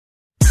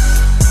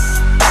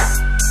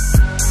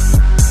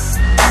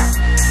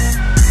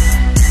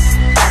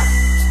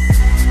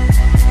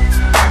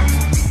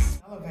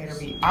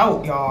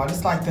out, y'all.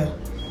 It's like the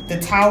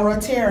Tower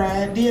of Terror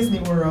at Disney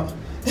World.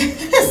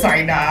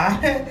 Sorry, nah.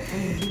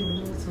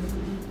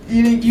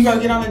 You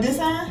gonna get on the this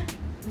side?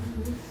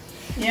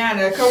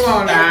 Yeah, come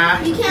on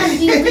now. You can't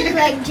do it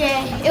like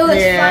Jay. It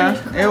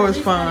was fun. It was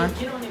fun.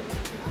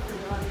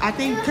 I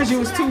think because you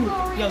was too,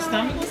 your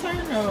stomach was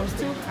hurting, or it was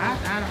too,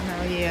 I don't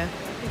know, yeah.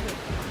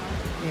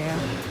 Yeah.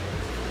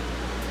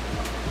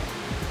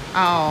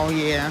 Oh,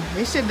 yeah.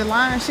 The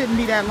line shouldn't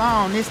be that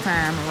long this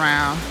time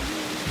around.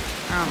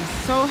 I'm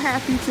so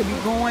happy to be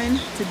going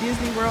to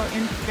Disney World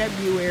in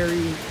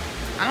February.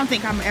 I don't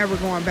think I'm ever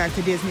going back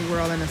to Disney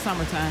World in the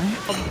summertime.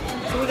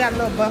 So we got a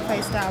little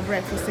buffet style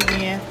breakfast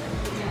again.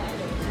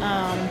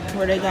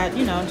 Where they got,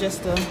 you know,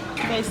 just the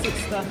basic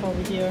stuff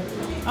over here.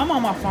 I'm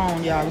on my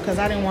phone, y'all, because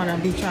I didn't want to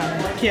be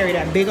trying to carry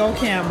that big old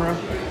camera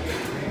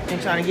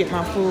and trying to get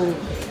my food.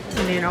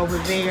 And then over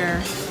there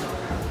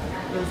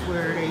is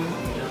where they,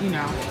 you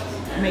know,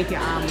 make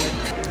your omelet.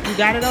 You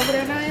got it over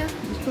there, Naya?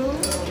 You cool?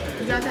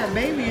 You got that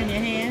baby in your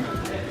hand.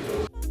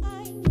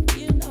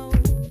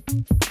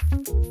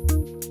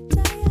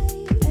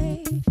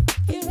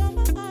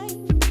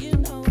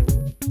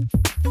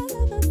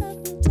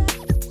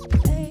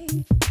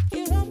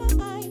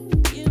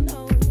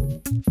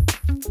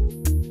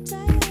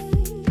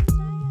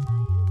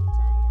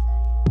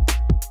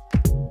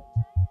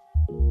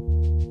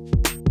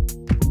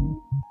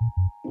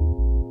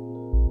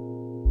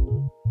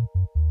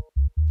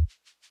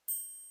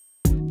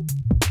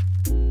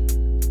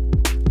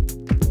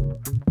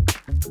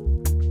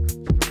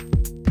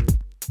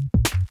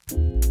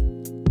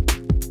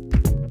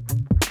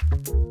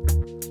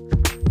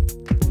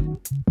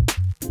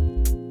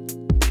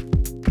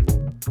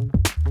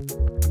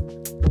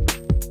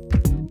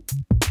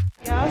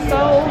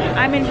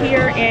 I'm in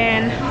here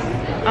in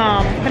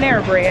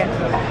Panera Bread.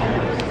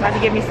 About to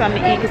get me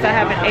something to eat because I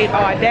haven't ate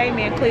all day.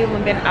 Me and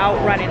Cleveland been out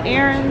running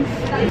errands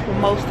for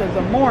most of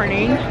the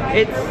morning.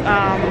 It's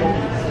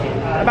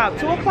about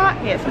 2 o'clock.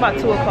 Yeah, it's about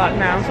 2 o'clock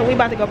now. So we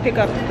about to go pick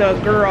up the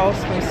girls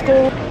from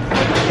school.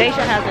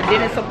 Daisha has a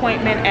dentist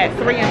appointment at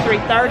 3 and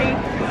 3:30.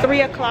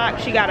 3 o'clock,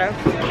 she got a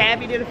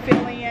cavity to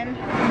fill in.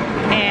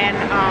 And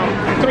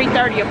the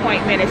 3:30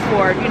 appointment is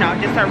for, you know,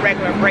 just her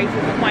regular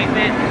braces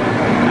appointment.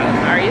 Oh,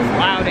 sorry, it's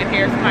loud in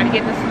here. Somebody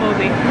getting a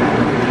smoothie.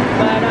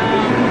 But,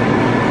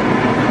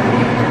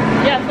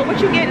 yeah, so what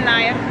you getting,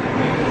 Naya?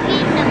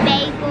 Eating a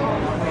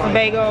bagel. A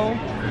bagel.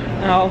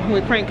 Oh,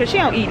 with cream, because she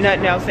don't eat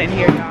nothing else in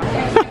here, y'all.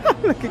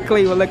 Look at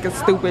Cleveland looking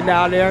stupid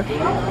down there.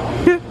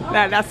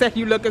 Now, I said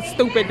you looking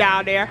stupid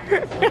down there.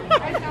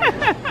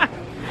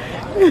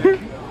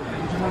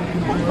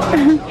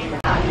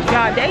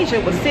 Y'all, Deja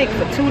was sick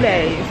for 2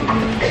 days.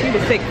 She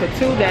was sick for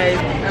 2 days.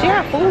 She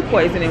had food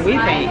poisoning, we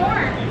think.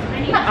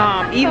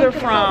 Either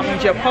from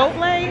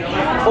Chipotle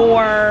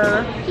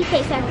or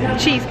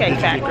Cheesecake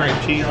Factory.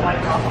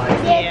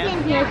 Yeah.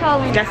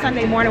 That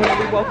Sunday morning when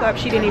we woke up,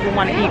 she didn't even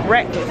want to eat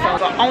breakfast.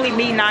 So only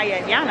me,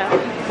 Naya, and Yana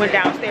went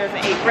downstairs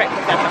and ate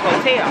breakfast at the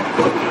hotel.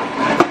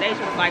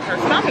 Deja was like, her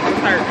stomach was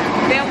hurt.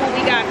 Then when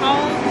we got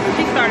home,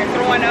 she started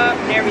throwing up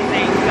and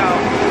everything. So,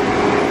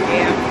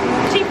 yeah.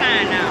 She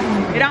fine now.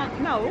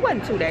 No, it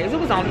wasn't 2 days.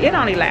 It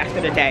only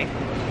lasted a day.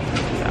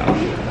 So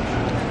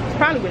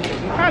probably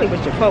was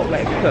Chipotle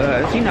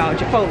because, you know,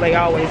 Chipotle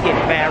always get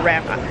a bad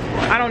rap.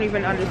 I don't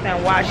even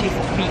understand why she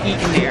be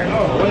eating there.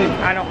 Oh wait.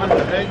 I don't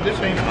understand. Hey, this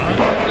ain't on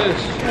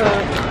this.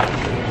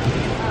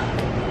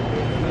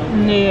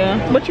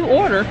 Yeah. What you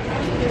order?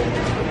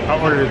 I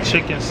ordered a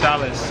chicken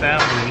salad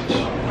sandwich.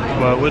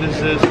 But what is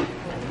this?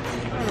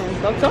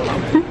 Go tell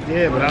them.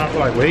 Yeah, but I don't feel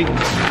like waiting.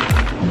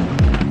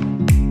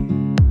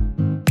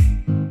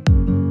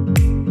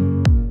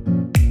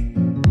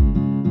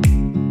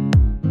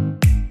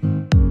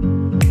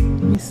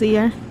 See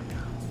her?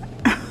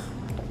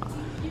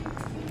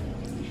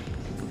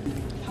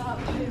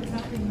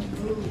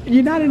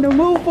 You're not in the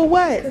mood for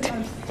what?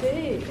 I'm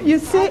sick. You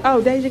sick?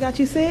 Oh, Deja got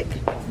you sick?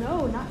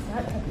 No, not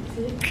that type of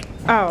sick.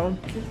 Oh.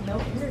 Just no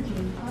energy.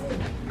 I'm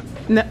tired.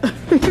 No.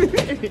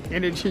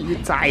 Energy,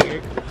 you're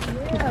tired.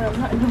 Yeah, I'm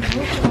not in the mood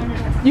for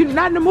it. You're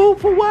not in the mood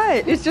for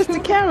what? It's just the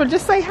camera.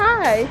 Just say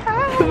hi.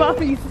 Hi.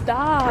 Mommy,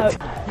 stop.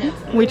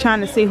 We're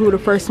trying to see who the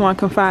first one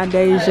can find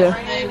Deja.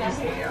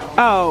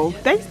 Oh,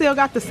 they still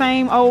got the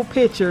same old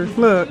picture.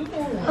 Look,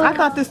 I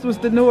thought this was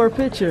the newer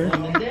picture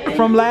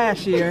from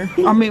last year.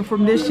 I mean,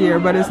 from this year,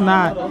 but it's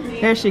not.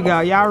 There she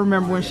go. Y'all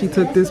remember when she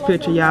took this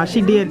picture, y'all?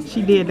 She did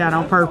that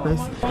on purpose.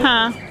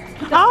 Huh?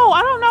 Oh,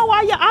 I don't know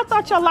why I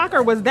thought your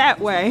locker was that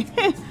way.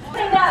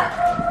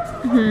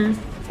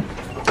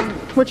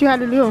 What you had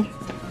to do?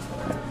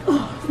 I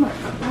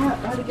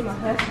had to get my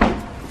hair.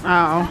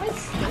 Oh.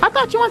 I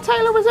thought you and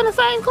Taylor was in the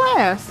same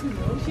class. No,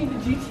 she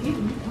did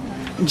GT.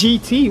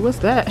 GT, what's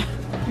that?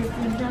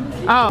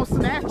 Oh,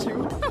 snatch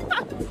you.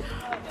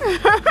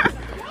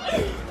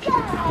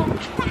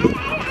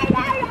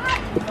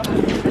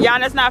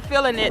 Yana's not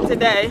feeling it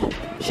today.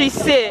 She's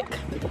sick.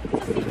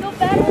 Does she feel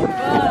better?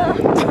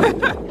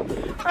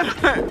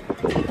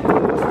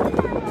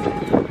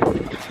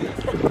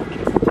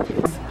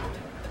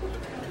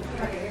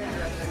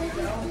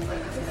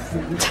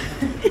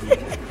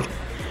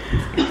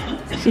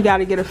 She got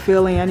to get a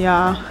fill-in,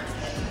 y'all.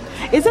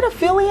 Is it a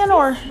fill-in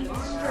or?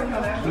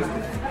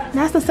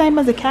 That's the same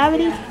as a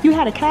cavity? You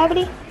had a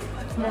cavity?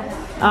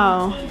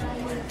 Oh.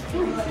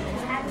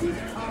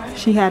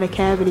 She had a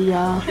cavity,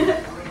 y'all.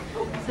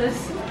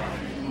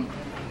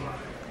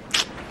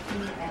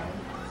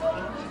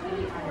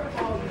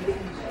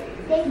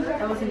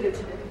 That wasn't good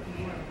today.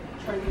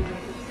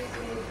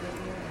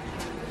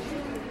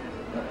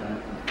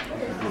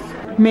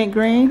 Mint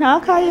green.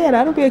 Okay, yeah,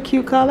 that'll be a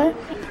cute color.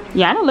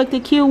 Yeah, I done looked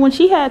at cute when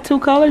she had 2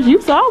 colors. You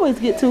used to always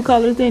get 2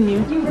 colors, didn't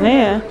you?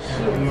 Yeah.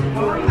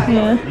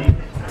 Yeah.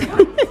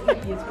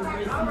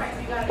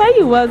 Hey,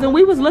 you wasn't.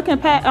 We was looking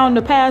on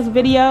the past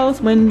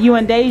videos when you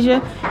and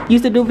Deja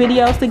used to do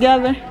videos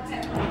together.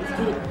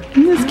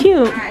 It was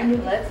cute.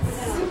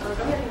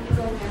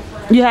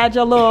 You had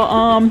your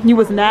little, you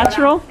was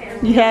natural.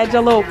 You had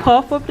your little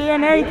puff up there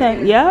and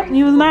everything. Yep,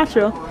 you was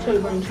natural.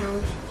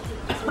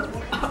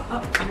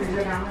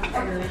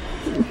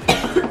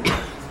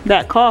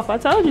 That cough, I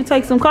told you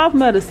take some cough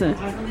medicine.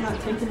 I'm not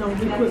taking no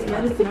liquid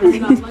medicine. I'm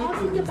not like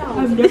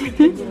I've never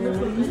taken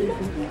liquid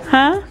medicine.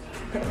 Huh?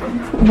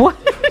 What?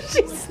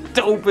 She's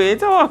stupid.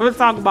 Don't ever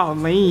talk about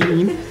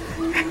lean.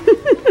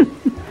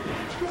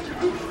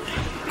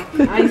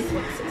 Ice.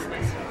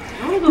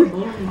 I want to go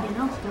bowling again.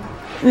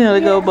 You want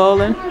to go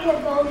bowling?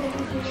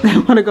 I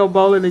want to go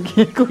bowling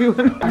again,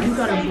 Cleveland. You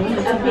got a bowling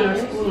today at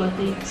school, I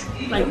think.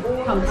 Like, I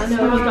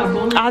know you got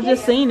bowling. I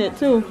just seen it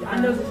too. I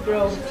know this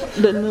girl.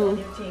 The new.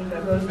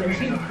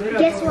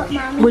 Guess what,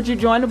 Mommy? Would you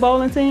join the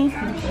bowling team?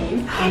 Yeah,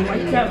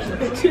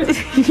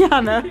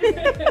 I know.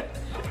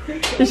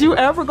 Did you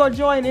ever go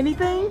join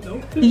anything?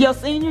 Nope. Your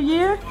senior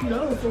year?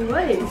 No, for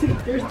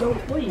what? There's no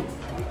point.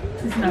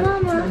 It's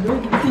not Mama.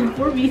 doing anything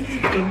for me.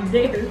 It's going to be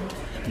there.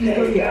 You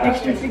go get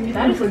extra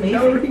things for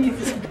no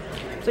reason.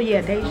 So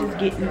yeah, Deja's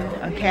getting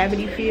a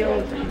cavity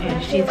filled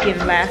and she's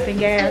getting laughing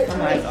gas. I'm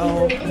like,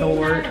 oh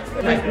Lord.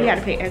 Like, we had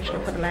to pay extra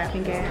for the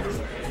laughing gas.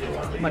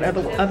 But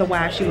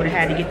otherwise she would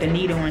have had to get the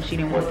needle and she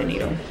didn't want the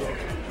needle.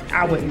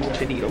 I wouldn't want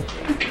the needle.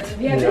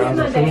 Yeah,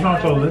 so it's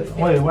not your lips.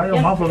 Wait, why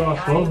your mouth all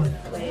swollen?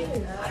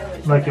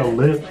 Like your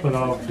lips but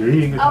all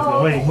big or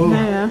something. Wait, move.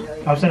 Yeah.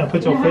 I'm saying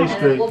put your face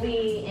straight.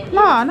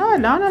 No, I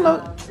don't. I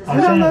look. I'm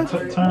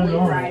saying turn it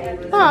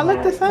on. No, I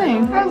look the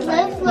same. Her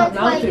lips look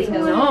like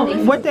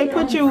you. What, they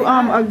put you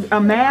a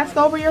mask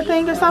over your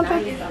thing or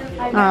something?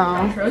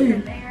 Oh.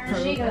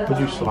 Did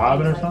you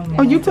swab it or something?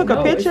 Oh, you took a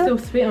It's picture? still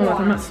spitting like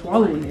I'm not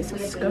swallowing this.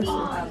 It's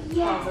disgusting.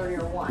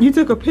 You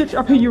took a picture?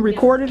 I mean, you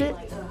recorded it?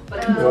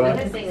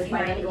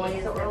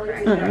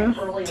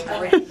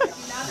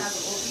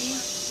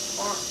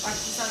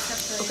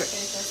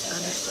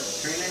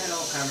 Karina had a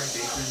whole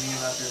conversation with me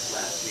about this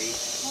last week.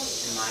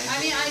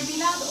 I mean, I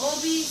belong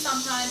OB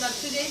sometimes, but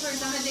today, for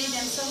example, they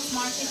themselves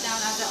mark it down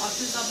as an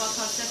autism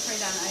buckle separate,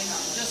 and I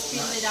just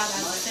feel it out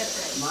as a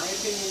separate. My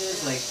opinion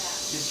is, like,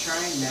 just try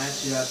and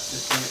match it up to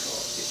clinical.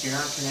 If you're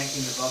not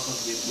connecting the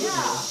buckles with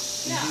Google,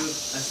 you do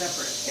a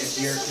separate. If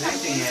you're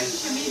connecting it.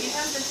 To me,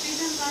 because the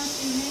treatment plans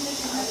in the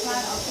treatment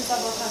plan autism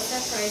buckle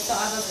separate, so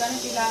I was going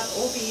to be like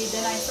OB,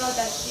 then I saw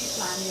that she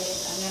planned it,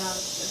 and then I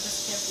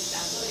just kept it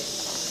that way.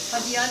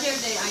 But the other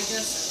day, I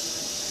just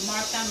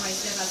marked down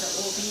myself as an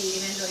OB,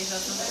 even though it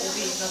was not OB,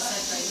 it was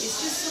separate. It's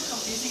just so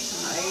confusing to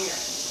me.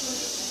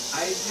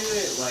 I do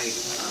it like,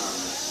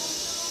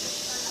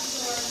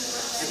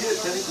 I do it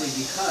clinically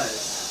because,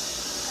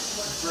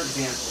 for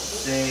example,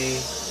 say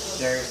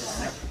there's a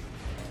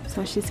separate.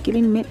 So she's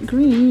getting mint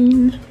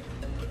green.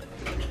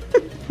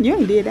 You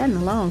ain't did that in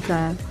a long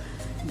time.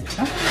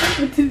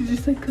 What did you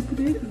say a couple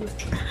days ago?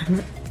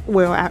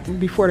 Well,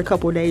 before the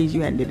couple of days,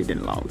 you hadn't did it in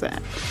a long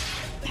time.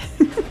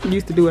 You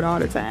used to do it all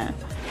the time.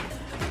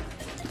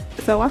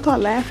 So I thought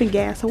laughing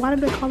gas. So why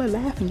did they call it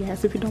laughing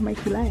gas if it don't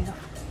make you laugh?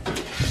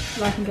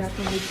 Laughing gas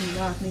will make you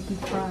laugh, make you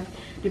cry.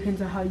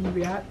 Depends on how you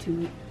react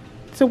to it.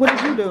 So what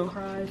did you do?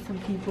 Cry. Some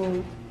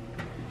people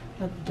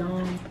are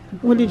dumb.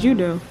 What did you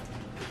do?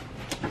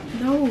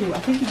 No, I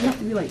think you have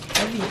to be like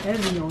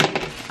heavy on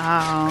it.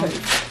 Oh.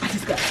 I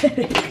just got a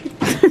headache.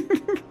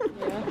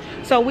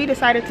 So we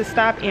decided to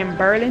stop in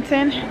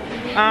Burlington.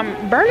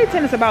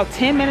 Burlington is about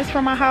 10 minutes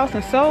from my house,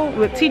 and so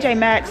with TJ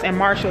Maxx and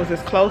Marshalls is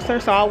closer,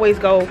 so I always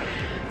go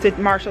to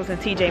Marshalls and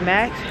TJ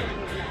Maxx.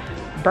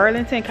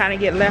 Burlington kind of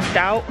get left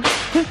out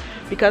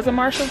because of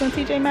Marshalls and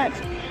TJ Maxx.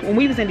 When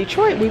we was in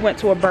Detroit, we went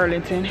to a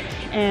Burlington,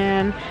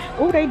 and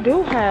oh, they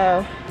do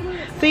have,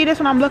 see, this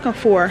one I'm looking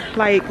for,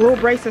 like little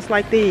bracelets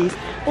like these.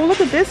 Oh, look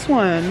at this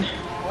one,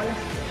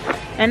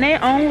 and they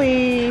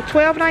only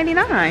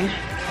 $12.99.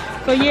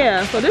 So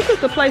yeah, so this is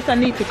the place I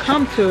need to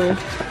come to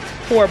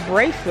for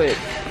bracelets.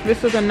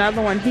 This is another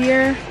one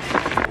here.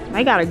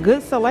 They got a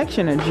good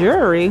selection of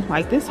jewelry,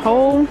 like this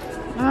whole,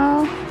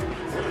 oh,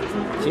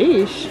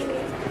 geesh.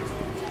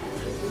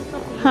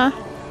 Huh?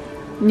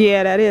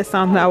 Yeah, that is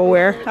something I will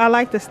wear. I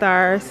like the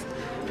stars.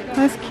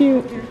 That's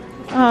cute.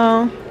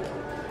 Oh,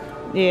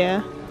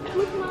 yeah.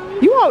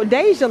 You all,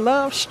 Deja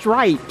loves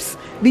stripes.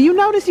 Do you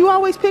notice you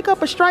always pick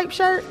up a striped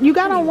shirt? You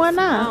got on one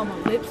now. Oh,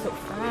 my lips so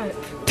fat.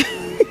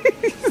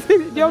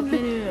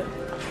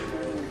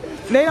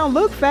 They don't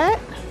look fat.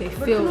 they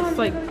feel it's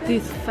like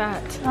this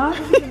fat. Like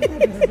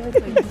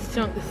this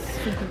junk is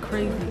super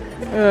crazy.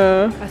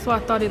 That's why I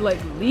thought it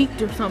like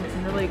leaked or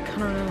something. Or like, I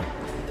don't know.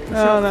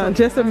 Oh no,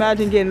 just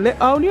imagine getting lit.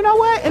 Oh, you know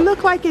what? It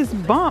looked like it's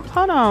bumped.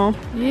 Hold on.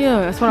 Yeah,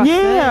 that's what I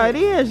said. Yeah, it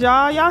is,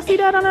 y'all. Y'all see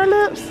that on her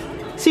lips?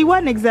 She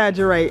wasn't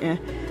exaggerating.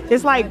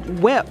 It's like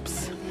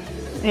whelps.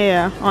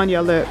 Yeah, on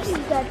your lips.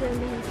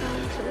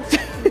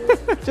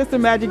 Just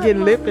imagine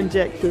getting lip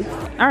injections.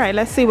 All right,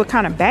 let's see what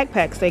kind of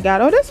backpacks they got.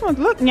 Oh, this one,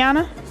 look,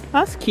 Yana.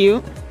 That's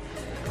cute.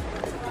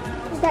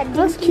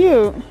 That's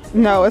cute.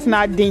 No, it's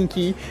not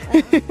dinky.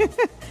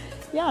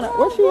 Yana,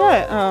 where's she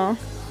at? Oh.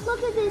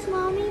 Look at this,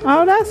 Mommy.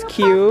 Oh, that's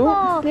cute.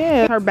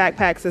 Yeah, her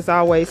backpacks is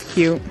always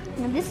cute.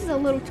 Now, this is a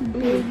little too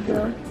big,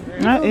 though.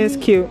 That is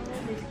cute.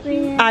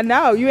 I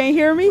know, you ain't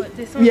hear me?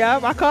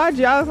 Yep, I called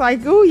you. I was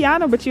like, ooh,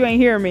 Yana, but you ain't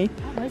hear me.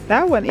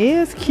 That one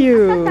is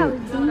cute.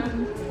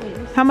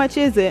 How much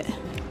is it?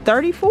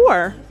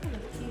 34.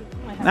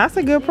 That's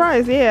a good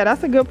price. Yeah,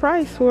 that's a good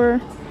price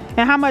for.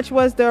 And how much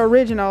was the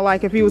original,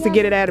 like if you was to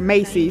get it at a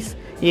Macy's?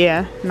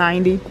 Yeah,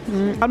 90.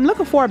 I'm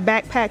looking for a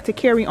backpack to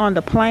carry on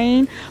the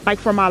plane, like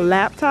for my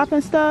laptop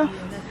and stuff.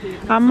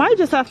 I might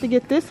just have to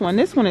get this one.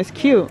 This one is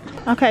cute.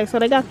 Okay, so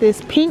they got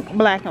this pink,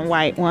 black, and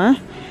white one.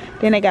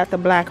 Then they got the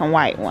black and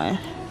white one.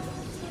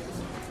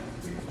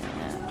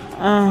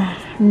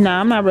 No,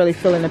 I'm not really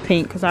feeling the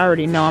pink because I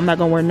already know I'm not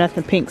gonna wear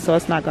nothing pink, so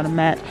it's not gonna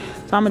match.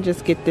 So I'm gonna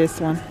just get this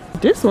one.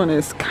 This one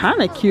is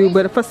kind of cute,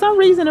 but for some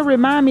reason it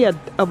reminds me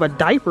of a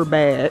diaper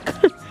bag.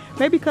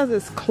 Maybe because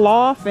it's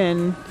cloth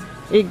and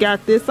it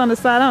got this on the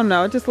side. I don't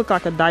know. It just looked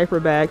like a diaper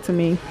bag to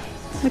me.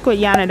 Look what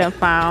Yana done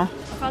found.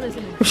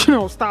 If you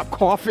don't stop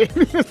coughing,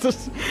 it's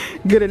just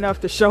good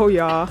enough to show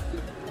y'all.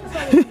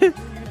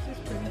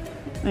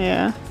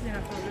 Yeah.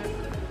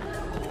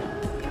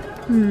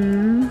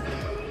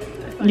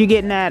 You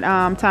getting that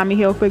Tommy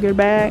Hilfiger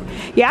bag?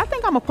 Yeah, I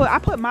think I'm gonna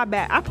put my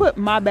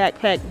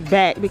backpack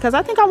back because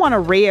I think I want a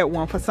red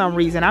one for some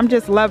reason. I'm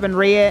just loving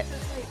red.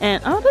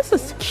 And oh, this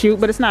is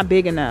cute, but it's not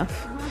big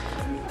enough.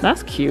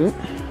 That's cute.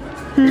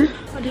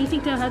 Oh, do you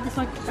think they'll have this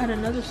like at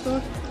another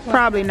store?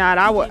 Probably not.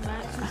 I would.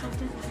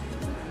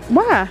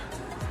 Why?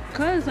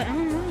 Cause like, I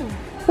don't know.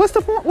 What's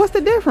the point? What's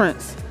the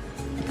difference?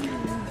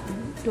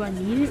 Do I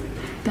need it?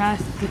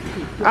 That's the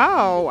thing.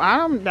 Oh,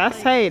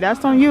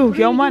 that's on you.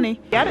 Your money.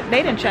 Yeah,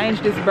 they didn't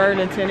change this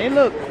Burlington. It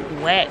look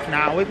whack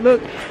now.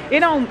 It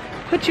don't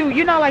put you.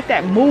 You know, like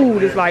that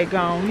mood is like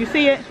gone. You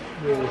see it?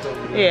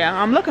 Yeah,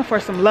 I'm looking for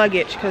some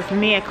luggage because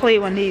me and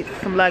Cleveland need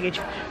some luggage.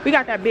 We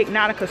got that big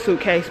Nautica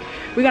suitcase.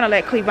 We're gonna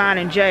let Cleavon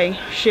and Jay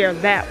share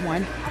that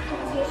one.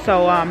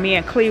 So me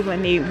and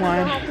Cleveland need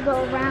one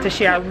to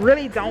share. I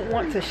really don't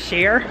want to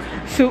share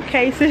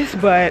suitcases,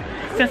 but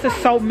since there's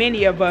so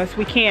many of us,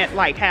 we can't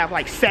like have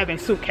like 7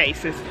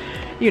 suitcases.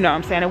 You know what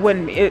I'm saying?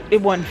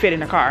 It wouldn't fit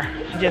in the car.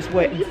 It just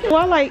wouldn't.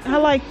 Well, I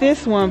like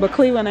this one, but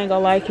Cleveland ain't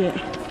gonna like it.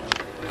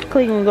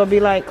 Cleveland gonna be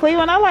like,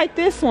 Cleveland, I like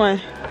this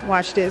one.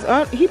 Watch this.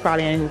 Oh, he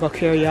probably ain't gonna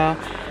care, y'all.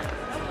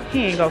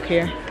 He ain't gonna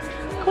care.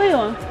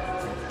 Cleveland,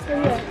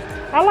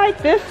 I like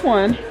this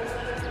one.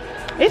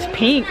 It's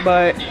pink,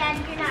 but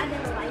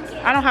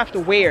I don't have to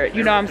wear it.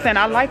 You know what I'm saying?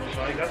 I like.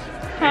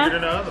 Huh?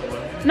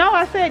 No,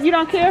 I said you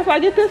don't care if I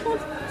get this one.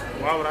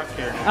 Why would I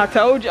care? I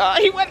told y'all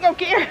he wasn't gonna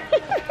care.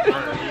 I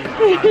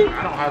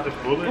don't have to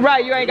pull it.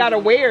 Right, you ain't gotta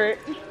wear it.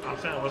 I'm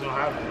saying what's gonna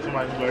happen?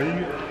 Somebody's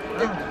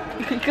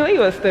like, He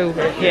was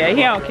stupid. Yeah, he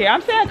don't care.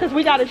 I'm saying because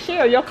we gotta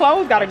share. Your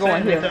clothes gotta go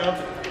in here.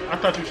 I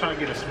thought you were trying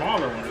to get a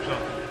smaller one or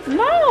something.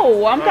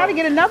 No, I'm trying to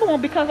get another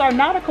one because our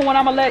Nautica one,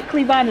 I'm gonna let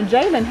Cleavon and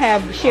Jalen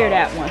share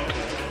that one.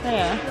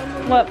 Yeah.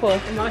 What for?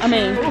 I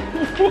mean.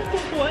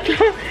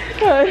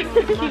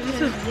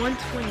 This is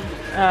 120.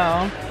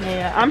 Oh,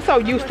 yeah. I'm so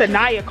used to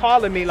Naya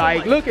calling me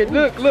like, look.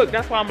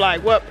 That's why I'm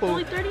like, what,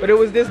 Pooh? But it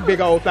was this big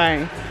old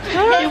thing.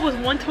 It was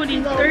 120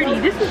 and 30.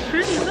 This is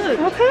pretty good.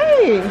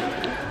 Okay.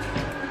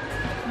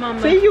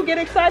 Mama. See, you get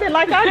excited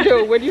like I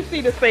do when you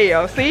see the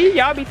sale. See,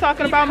 y'all be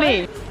talking about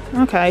me.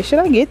 Okay, should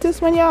I get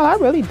this one, y'all? I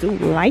really do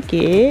like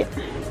it.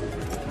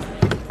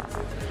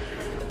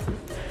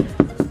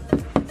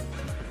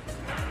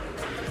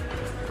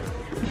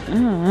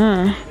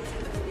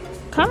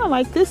 Kind of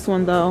like this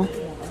one though.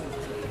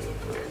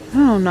 I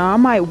don't know. I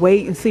might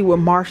wait and see what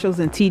Marshalls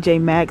and TJ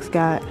Maxx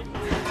got.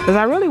 Because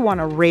I really want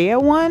a red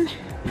one.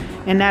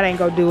 And that ain't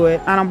gonna do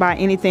it. I don't buy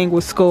anything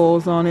with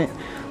skulls on it.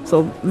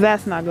 So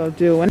that's not gonna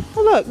do. And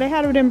oh, look, they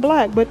had it in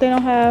black, but they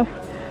don't have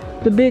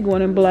the big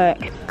one in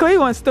black.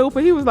 Cleveland's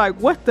stupid. He was like,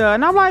 what the?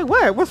 And I'm like,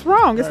 what? What's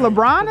wrong? It's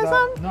LeBron or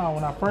something? No,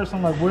 when I first,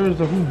 I'm like, who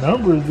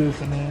number is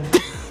this? And then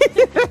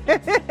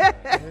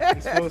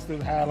it's supposed to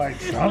have like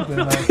something.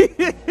 Like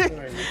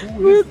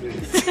who is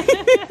this?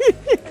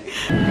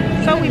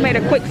 So we made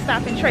a quick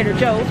stop in Trader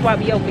Joe's while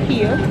we over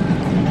here.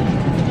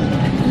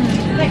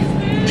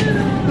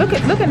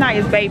 Look at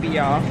Naya's baby,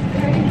 y'all.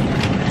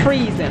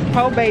 Freezing.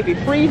 Poor baby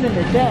freezing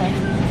to death.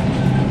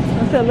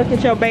 I said, look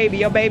at your baby.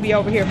 Your baby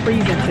over here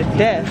freezing to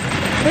death.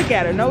 Look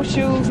at her. No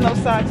shoes, no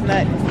socks,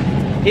 nothing.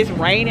 It's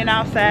raining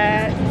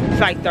outside.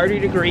 It's like 30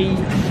 degrees.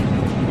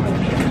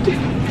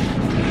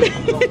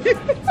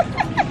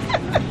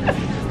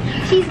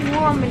 She's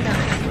warm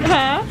enough.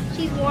 Huh?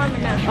 She's warm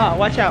enough. Oh,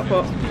 watch out,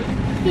 folks.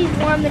 He's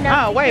warm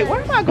enough. Oh, wait,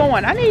 where am I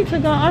going? I need to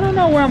go. I don't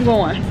know where I'm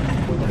going.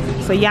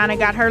 So Yana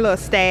got her little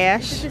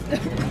stash.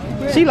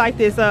 She like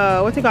this,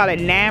 what's it called,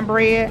 naan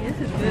bread.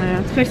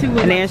 Especially with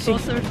and then like salsa or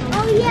something.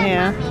 Oh yeah.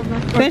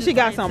 Yeah. Then she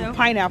got some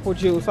pineapple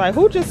juice. Like,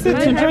 who just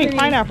sits and drink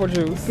pineapple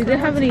juice? Did they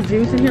have any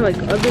juice in here, like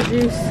other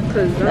juice?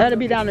 Cause That'll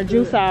be down the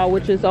juice aisle,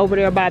 which is over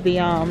there by the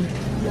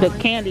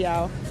candy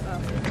aisle.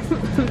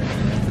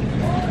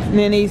 And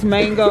then these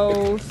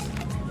mangoes,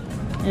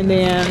 and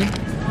then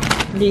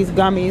these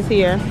gummies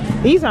here.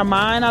 These are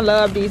mine. I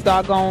love these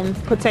doggone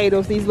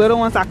potatoes. These little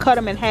ones, I cut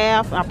them in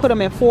half. I put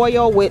them in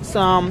foil with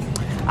some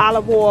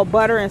olive oil,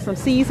 butter, and some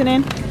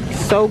seasoning.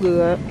 So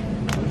good.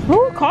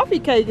 Ooh, coffee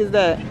cake is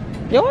that?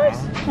 Yours?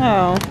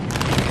 Oh.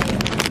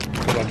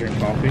 I drink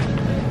coffee.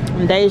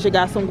 And Deja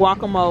got some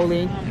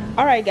guacamole.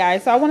 All right,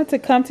 guys, so I wanted to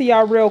come to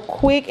y'all real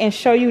quick and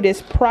show you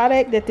this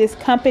product that this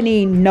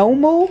company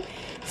Nomu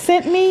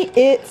sent me.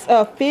 It's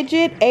a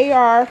fidget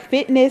AR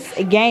fitness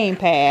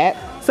gamepad.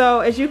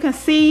 So as you can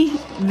see,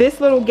 this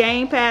little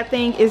gamepad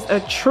thing is a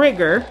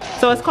trigger.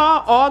 So it's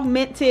called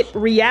augmented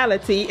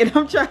reality, and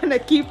I'm trying to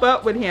keep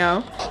up with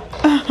him.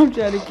 I'm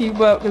trying to keep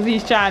up because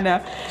he's trying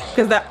to,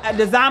 because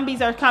the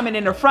zombies are coming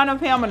in the front of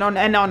him and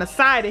on the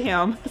side of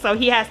him. So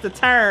he has to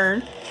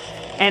turn.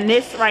 And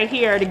this right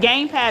here, the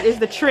gamepad is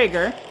the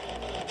trigger.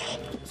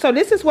 So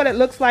this is what it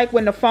looks like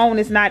when the phone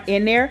is not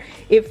in there.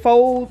 It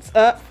folds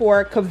up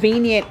for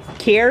convenient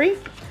carry.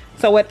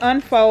 So it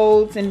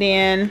unfolds, and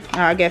then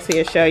I guess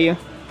he'll show you.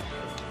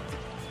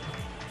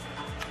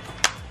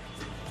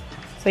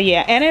 So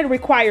yeah, and it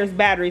requires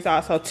batteries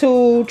also,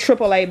 2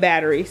 AAA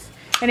batteries.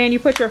 And then you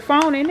put your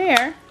phone in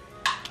there,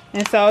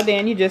 and so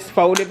then you just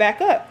fold it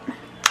back up.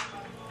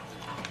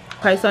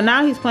 Okay, so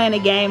now he's playing a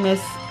game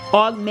that's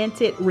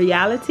augmented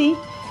reality.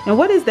 And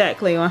what is that,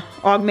 Cleveland?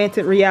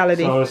 Augmented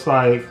reality. So it's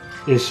like,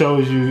 it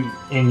shows you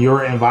in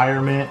your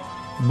environment,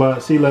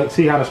 but see, look,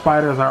 see how the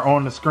spiders are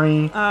on the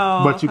screen?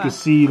 Oh, but you can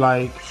see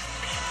like,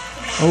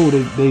 oh,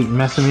 they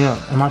messing me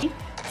up. Am I?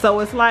 So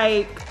it's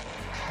like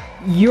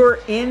you're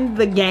in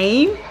the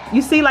game.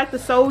 You see like the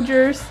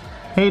soldiers.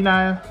 Hey,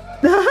 Naya.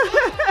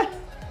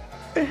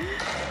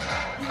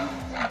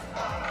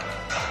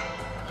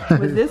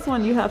 With this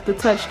one, you have to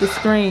touch the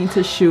screen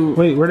to shoot.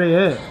 Wait, where they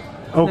at?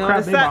 Oh, No,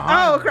 crap, they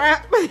behind. oh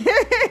crap.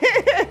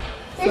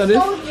 So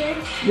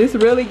this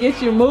really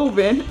gets you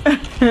moving.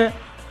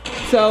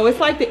 So it's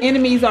like the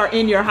enemies are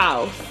in your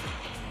house.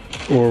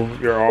 Or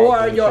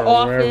your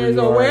office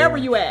or wherever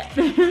you at.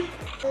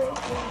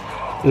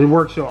 It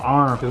works your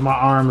arm, because my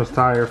arm is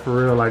tired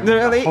for real, like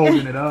Really?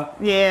 holding it up.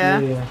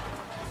 Yeah.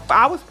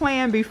 I was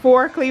playing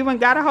before Cleveland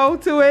got a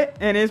hold to it,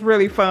 and it's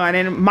really fun.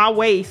 And my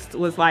waist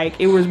was like,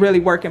 it was really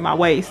working my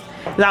waist.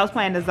 Because I was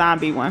playing the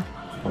zombie one.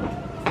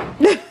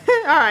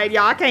 All right,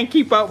 y'all, I can't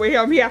keep up with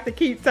him. He has to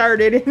keep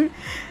turning.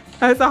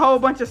 There's a whole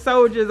bunch of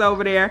soldiers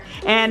over there.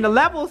 And the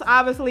levels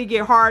obviously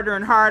get harder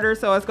and harder,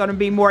 so it's going to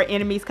be more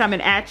enemies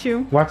coming at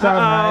you. Watch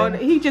out, Naya.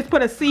 He just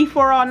put a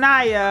C4 on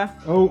Naya.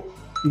 Oh,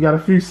 you got a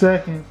few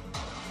seconds.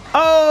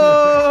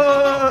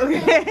 Oh!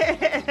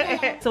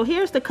 So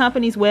here's the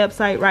company's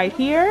website right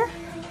here.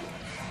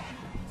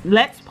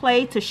 Let's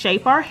Play to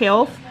Shape Our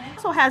Health. It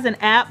also has an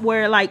app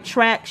where it like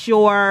tracks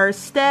your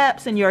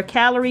steps and your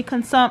calorie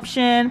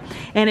consumption,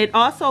 and it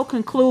also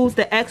concludes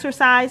the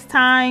exercise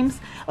times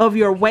of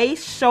your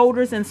waist,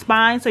 shoulders, and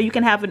spine, so you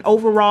can have an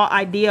overall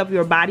idea of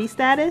your body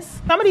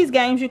status. Some of these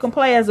games you can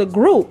play as a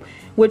group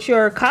with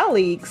your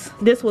colleagues.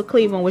 This is what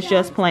Cleveland was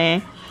just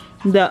playing,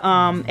 the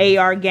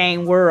AR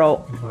game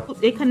World.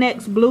 It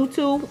connects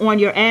Bluetooth on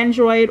your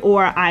Android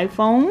or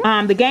iPhone.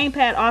 The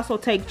gamepad also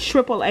takes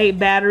AAA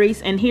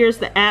batteries, and here's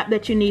the app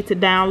that you need to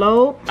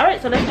download. All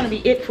right, so that's gonna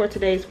be it for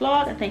today's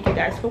vlog. I thank you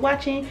guys for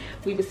watching.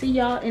 We will see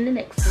y'all in the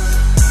next one.